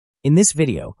In this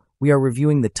video, we are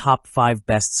reviewing the top 5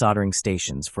 best soldering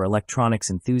stations for electronics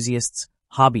enthusiasts,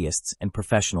 hobbyists, and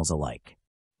professionals alike.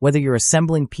 Whether you're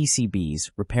assembling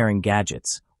PCBs, repairing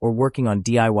gadgets, or working on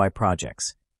DIY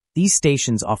projects, these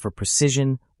stations offer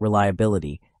precision,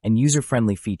 reliability, and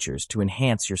user-friendly features to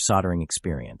enhance your soldering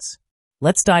experience.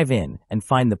 Let's dive in and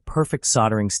find the perfect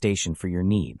soldering station for your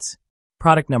needs.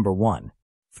 Product number 1.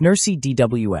 FNERSI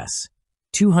DWS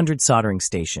 200 Soldering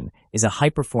Station is a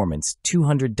high-performance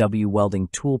 200W welding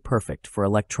tool perfect for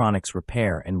electronics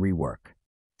repair and rework.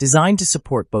 Designed to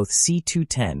support both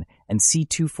C210 and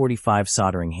C245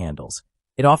 soldering handles,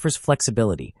 it offers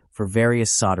flexibility for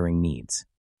various soldering needs.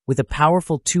 With a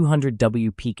powerful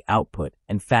 200W peak output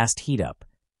and fast heat-up,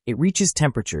 it reaches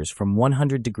temperatures from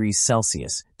 100 degrees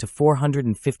Celsius to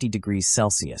 450 degrees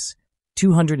Celsius,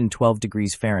 212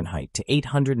 degrees Fahrenheit to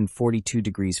 842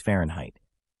 degrees Fahrenheit,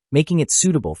 making it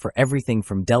suitable for everything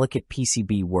from delicate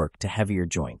PCB work to heavier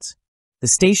joints. The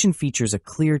station features a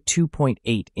clear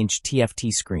 2.8-inch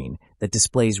TFT screen that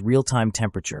displays real-time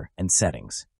temperature and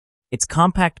settings. Its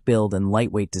compact build and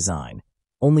lightweight design,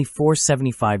 only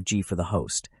 475 g for the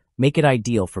host, make it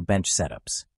ideal for bench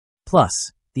setups.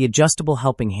 Plus, the adjustable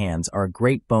helping hands are a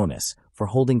great bonus for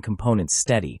holding components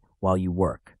steady while you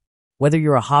work. Whether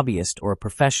you're a hobbyist or a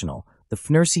professional, the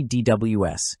FNERSI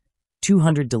DWS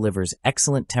 200 delivers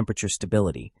excellent temperature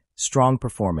stability, strong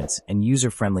performance, and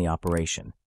user-friendly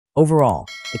operation. Overall,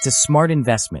 it's a smart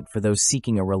investment for those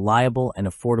seeking a reliable and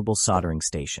affordable soldering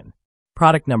station.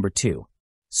 Product number 2.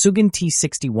 SUGIN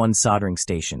T61 Soldering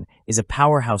Station is a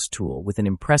powerhouse tool with an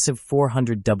impressive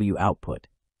 400W output,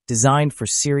 designed for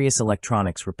serious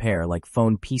electronics repair like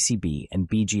phone PCB and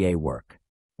BGA work.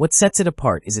 What sets it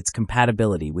apart is its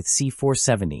compatibility with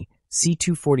C470,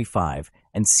 C245,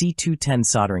 and C210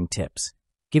 soldering tips,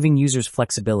 giving users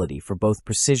flexibility for both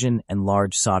precision and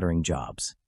large soldering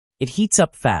jobs. It heats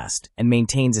up fast and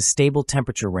maintains a stable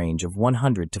temperature range of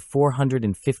 100 to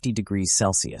 450 degrees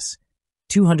Celsius,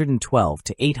 212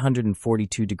 to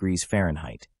 842 degrees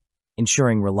Fahrenheit,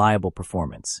 ensuring reliable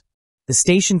performance. The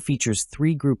station features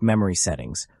 3 group memory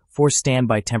settings, 4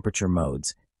 standby temperature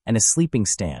modes, and a sleeping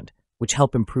stand, which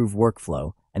help improve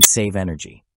workflow and save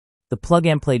energy. The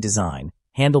plug-and-play design,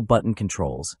 handle button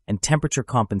controls, and temperature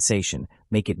compensation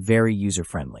make it very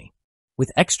user-friendly.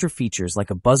 With extra features like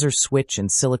a buzzer switch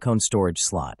and silicone storage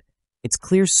slot, it's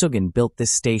clear SUGIN built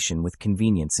this station with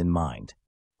convenience in mind.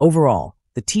 Overall,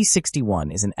 the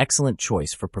T61 is an excellent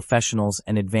choice for professionals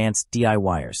and advanced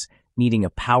DIYers needing a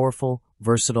powerful,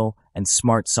 versatile, and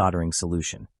smart soldering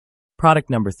solution. Product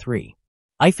number 3.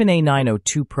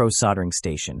 A902 Pro Soldering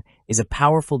Station is a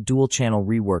powerful dual-channel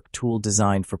rework tool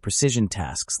designed for precision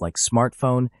tasks like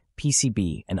smartphone,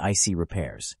 PCB, and IC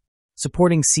repairs.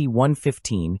 Supporting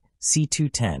C115,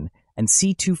 C210, and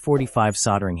C245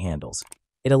 soldering handles,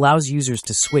 it allows users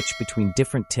to switch between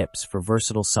different tips for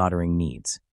versatile soldering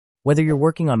needs. Whether you're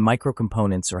working on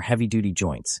microcomponents or heavy-duty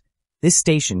joints, this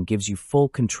station gives you full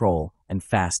control and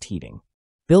fast heating.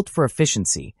 Built for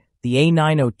efficiency, the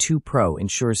A902 Pro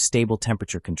ensures stable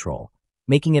temperature control,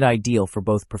 making it ideal for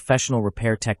both professional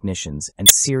repair technicians and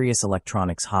serious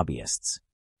electronics hobbyists.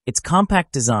 Its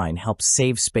compact design helps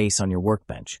save space on your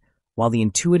workbench, while the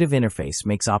intuitive interface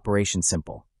makes operation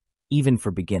simple, even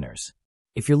for beginners.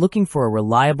 If you're looking for a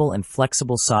reliable and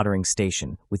flexible soldering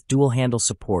station with dual-handle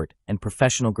support and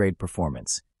professional-grade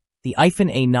performance, the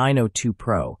A902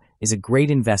 Pro is a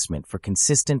great investment for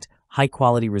consistent,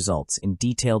 high-quality results in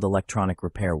detailed electronic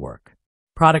repair work.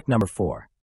 Product number 4.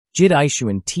 JID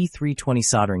Aishuan T320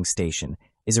 Soldering Station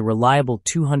is a reliable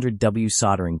 200W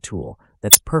soldering tool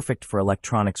that's perfect for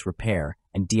electronics repair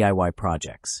and DIY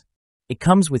projects. It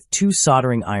comes with 2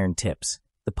 soldering iron tips,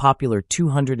 the popular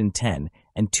 210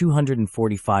 and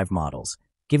 245 models,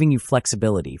 giving you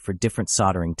flexibility for different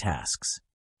soldering tasks.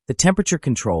 The temperature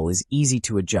control is easy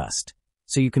to adjust,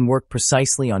 so you can work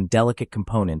precisely on delicate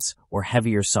components or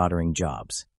heavier soldering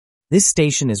jobs. This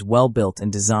station is well built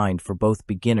and designed for both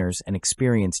beginners and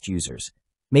experienced users,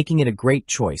 making it a great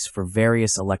choice for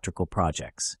various electrical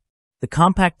projects. The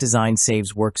compact design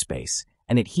saves workspace,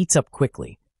 and it heats up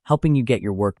quickly, helping you get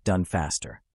your work done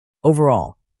faster.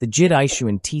 Overall, the JID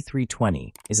Aishuan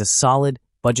T320 is a solid,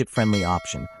 budget-friendly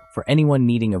option for anyone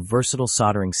needing a versatile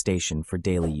soldering station for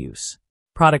daily use.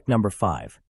 Product number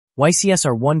 5.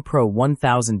 YCSR1 Pro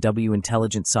 1000W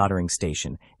Intelligent Soldering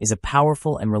Station is a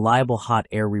powerful and reliable hot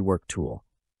air rework tool,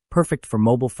 perfect for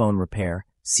mobile phone repair,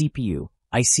 CPU,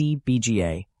 IC,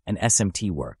 BGA, and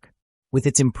SMT work. With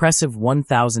its impressive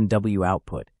 1000W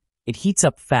output, it heats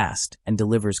up fast and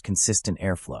delivers consistent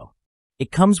airflow.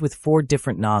 It comes with 4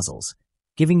 different nozzles,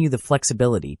 giving you the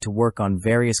flexibility to work on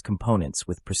various components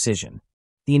with precision.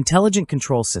 The intelligent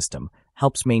control system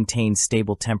helps maintain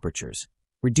stable temperatures,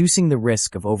 reducing the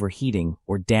risk of overheating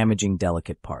or damaging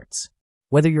delicate parts.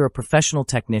 Whether you're a professional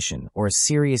technician or a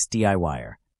serious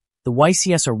DIYer, the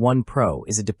YCSR1 Pro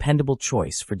is a dependable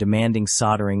choice for demanding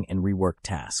soldering and rework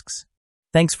tasks.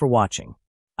 Thanks for watching.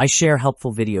 I share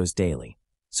helpful videos daily,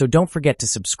 so don't forget to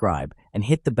subscribe and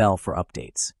hit the bell for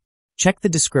updates. Check the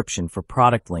description for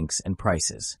product links and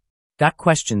prices. Got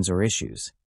questions or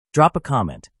issues? Drop a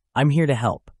comment. I'm here to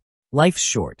help. Life's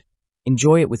short.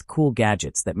 Enjoy it with cool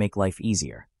gadgets that make life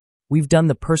easier. We've done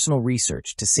the personal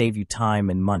research to save you time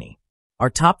and money. Our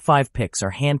top 5 picks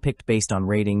are handpicked based on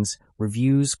ratings,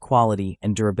 reviews, quality,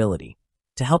 and durability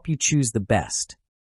to help you choose the best.